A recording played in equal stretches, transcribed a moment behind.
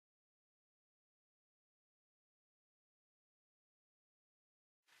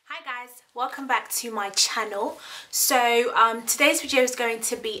Hi guys, welcome back to my channel. So today's video is going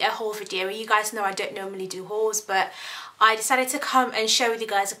to be a haul video. You guys know I don't normally do hauls, but I decided to come and share with you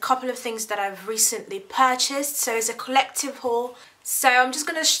guys a couple of things that I've recently purchased. So it's a collective haul. So I'm just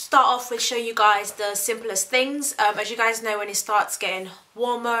going to start off with showing you guys the simplest things. As you guys know, when it starts getting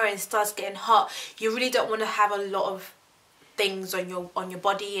warmer and it starts getting hot, you really don't want to have a lot of things on your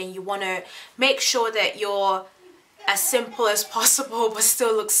body, and you want to make sure that you're as simple as possible but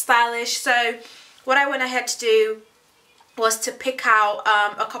still look stylish. So what I went ahead to do was to pick out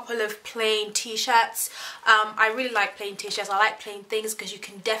a couple of plain t-shirts. I really like plain t-shirts. I like plain things because you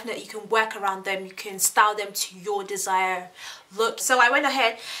can work around them, you can style them to your desired look. So I went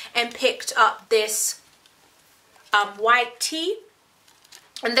ahead and picked up this white tee,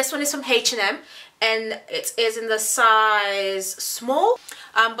 and this one is from H&M, and it is in the size small.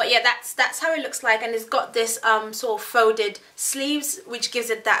 But yeah, that's how it looks like, and it's got this sort of folded sleeves, which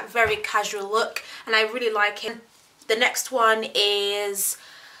gives it that very casual look, and I really like it. The next one is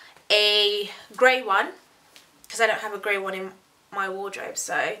a grey one, because I don't have a grey one in my wardrobe,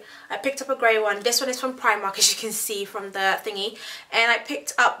 so I picked up a grey one. This one is from Primark, as you can see from the thingy, and I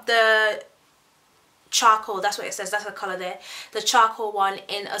picked up the charcoal, that's what it says, that's the colour there, the charcoal one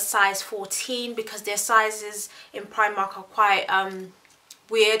in a size 14, because their sizes in Primark are quite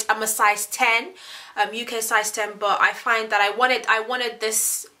weird. I'm a size 10, UK size 10, but I find that I wanted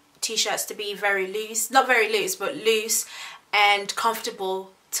this t-shirts to be very loose, not very loose, but loose and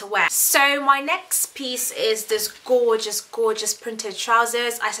comfortable to wear. So my next piece is this gorgeous printed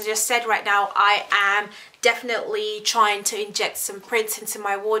trousers. As I just said, right now I am definitely trying to inject some prints into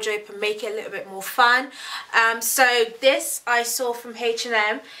my wardrobe and make it a little bit more fun. So this I saw from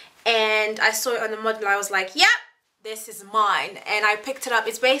H&M, and I saw it on the model. I was like, yep, this is mine, and I picked it up.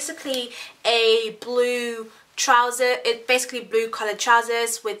 It's basically a blue trouser. It's basically blue colored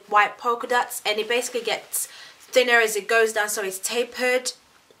trousers with white polka dots, and it basically gets thinner as it goes down, so it's tapered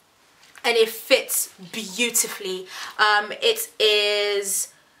and it fits beautifully. It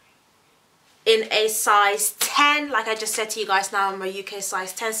is in a size 10, like I just said to you guys. Now I'm a UK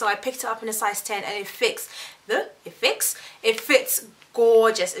size 10, so I picked it up in a size 10, and it fits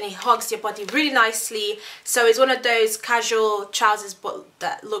gorgeous, and it hugs your body really nicely. So it's one of those casual trousers but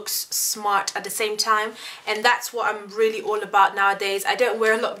that looks smart at the same time, and that's what I'm really all about nowadays. I don't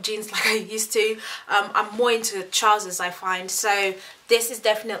wear a lot of jeans like I used to. I'm more into trousers, I find. So this is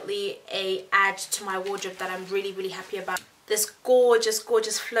definitely a add to my wardrobe that I'm really happy about. This gorgeous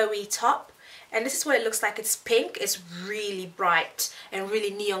flowy top, and this is what it looks like. It's pink. It's really bright and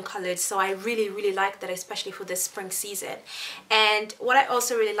really neon colored, so I really like that, especially for this spring season. And what I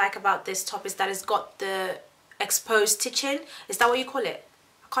also really like about this top is that it's got the exposed stitching. Is that what you call it?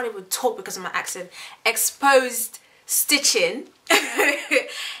 I can't even talk because of my accent. Exposed stitching.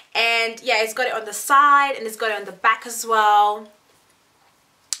 And yeah, it's got it on the side, and it's got it on the back as well,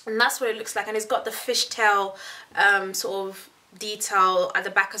 and that's what it looks like. And it's got the fishtail sort of detail at the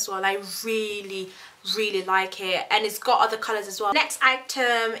back as well. I really like it, and it's got other colors as well. Next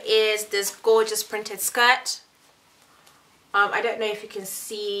item is this gorgeous printed skirt. I don't know if you can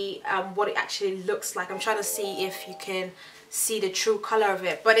see what it actually looks like. I'm trying to see if you can see the true color of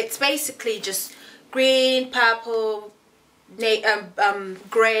it, but it's basically just green, purple,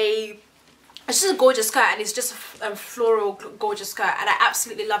 grey. It's just a gorgeous skirt, and it's just a floral gorgeous skirt, and I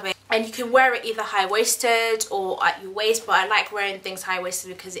absolutely love it. And you can wear it either high-waisted or at your waist, but I like wearing things high-waisted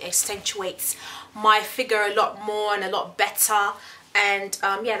because it accentuates my figure a lot more and a lot better. And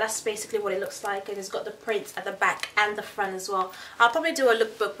yeah, that's basically what it looks like, and it's got the prints at the back and the front as well. I'll probably do a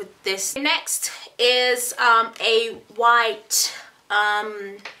lookbook with this. Next is a white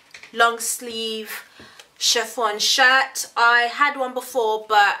long sleeve chiffon shirt. I had one before,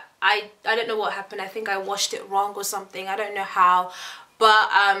 but I don't know what happened. I think I washed it wrong or something. I don't know how, but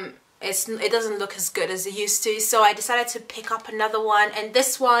it doesn't look as good as it used to, so I decided to pick up another one, and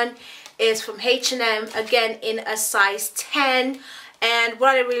this one is from H&M, again in a size 10. And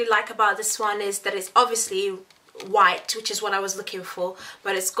what I really like about this one is that it's obviously white, which is what I was looking for,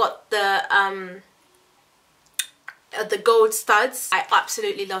 but it's got the gold studs. I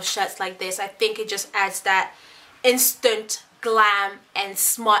absolutely love shirts like this. I think it just adds that instant glam and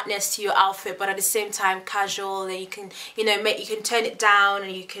smartness to your outfit, but at the same time casual, and you can, you know, you can turn it down,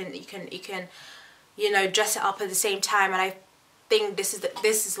 and you can you know, dress it up at the same time. And I think this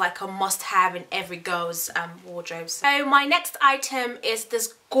is like a must-have in every girl's wardrobe. So my next item is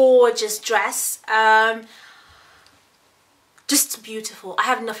this gorgeous dress. Just beautiful. I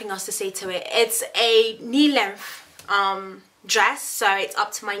have nothing else to say to it. It's a knee length dress, so it's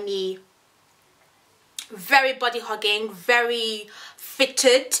up to my knee. very body hugging, very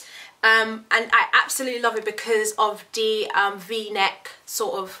fitted. And I absolutely love it because of the v-neck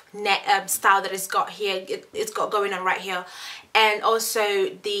sort of neck style that it's got here. It's got going on right here, and also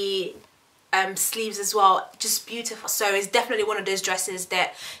the sleeves as well, just beautiful. So it's definitely one of those dresses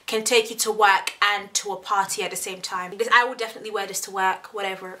that can take you to work and to a party at the same time. Because I would definitely wear this to work,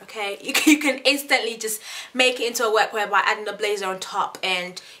 whatever, okay? You can instantly just make it into a workwear by adding a blazer on top,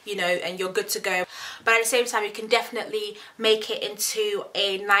 and you know, and you're good to go. But at the same time, you can definitely make it into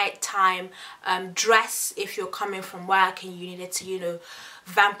a nighttime dress if you're coming from work and you needed to, you know,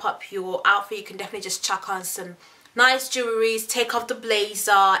 vamp up your outfit. You can definitely just chuck on some nice jewelries, take off the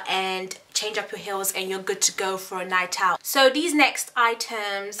blazer and change up your heels, and you're good to go for a night out. So these next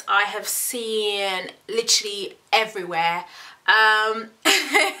items I have seen literally everywhere.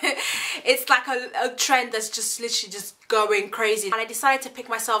 It's like a trend that's just literally just going crazy, and I decided to pick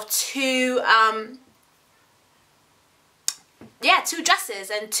myself two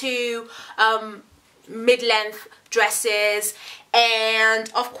dresses and two mid-length dresses.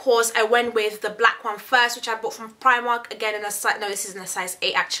 And of course I went with the black one first, which I bought from Primark, again in a size, no, this is in a size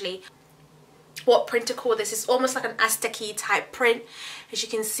 8 actually. What print to call this? It's almost like an Aztec-y type print. As you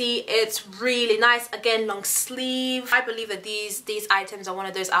can see, it's really nice. Again, long sleeve. I believe that these items are one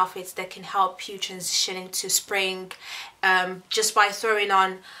of those outfits that can help you transition into spring, just by throwing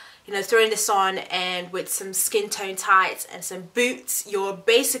on, you know, throwing this on and with some skin tone tights and some boots, you're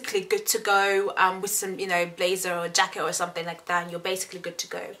basically good to go. With some, you know, blazer or jacket or something like that, and you're basically good to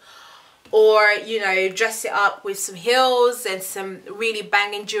go. Or, you know, dress it up with some heels and some really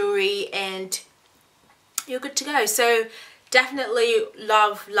banging jewelry and you're good to go. So definitely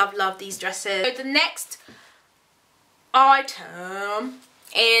love these dresses. So the next item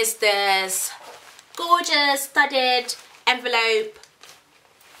is this gorgeous studded envelope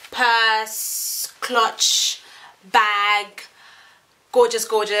purse clutch bag.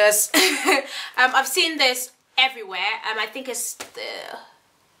 Gorgeous. I've seen this everywhere. I think it's the,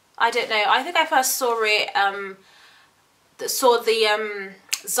 I don't know, I think I first saw it the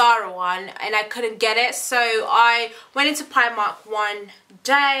Zara one and I couldn't get it, so I went into Primark one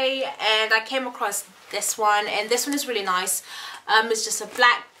day and I came across this one, and this one is really nice. It's just a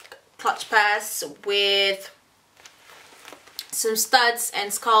black clutch purse with some studs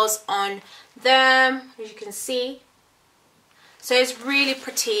and skulls on them, as you can see. So it's really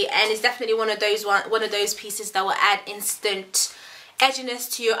pretty, and it's definitely one of those pieces that will add instant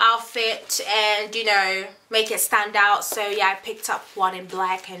edginess to your outfit and, you know, make it stand out. So yeah, I picked up one in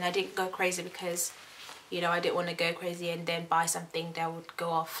black and I didn't go crazy because, you know, I didn't want to go crazy and then buy something that would go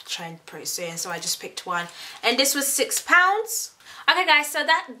off trend pretty soon. So I just picked one, and this was £6. Okay guys, so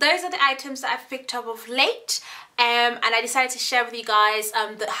those are the items that I've picked up of late, and I decided to share with you guys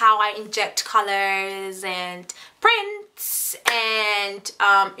how I inject colors and prints and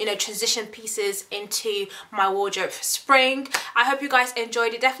you know, transition pieces into my wardrobe for spring. I hope you guys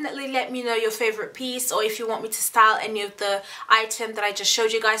enjoyed it. Definitely let me know your favorite piece, or if you want me to style any of the item that I just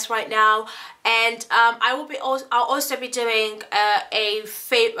showed you guys right now. And I'll also be doing a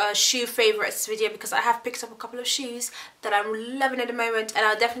shoe favorites video, because I have picked up a couple of shoes that I'm loving at the moment, and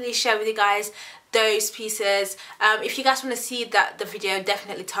I'll definitely share with you guys those pieces. If you guys want to see the video,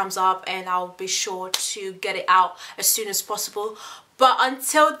 definitely thumbs up, and I'll be sure to get it out as soon as possible. But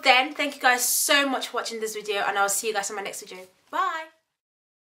until then, thank you guys so much for watching this video, and I'll see you guys in my next video. Bye.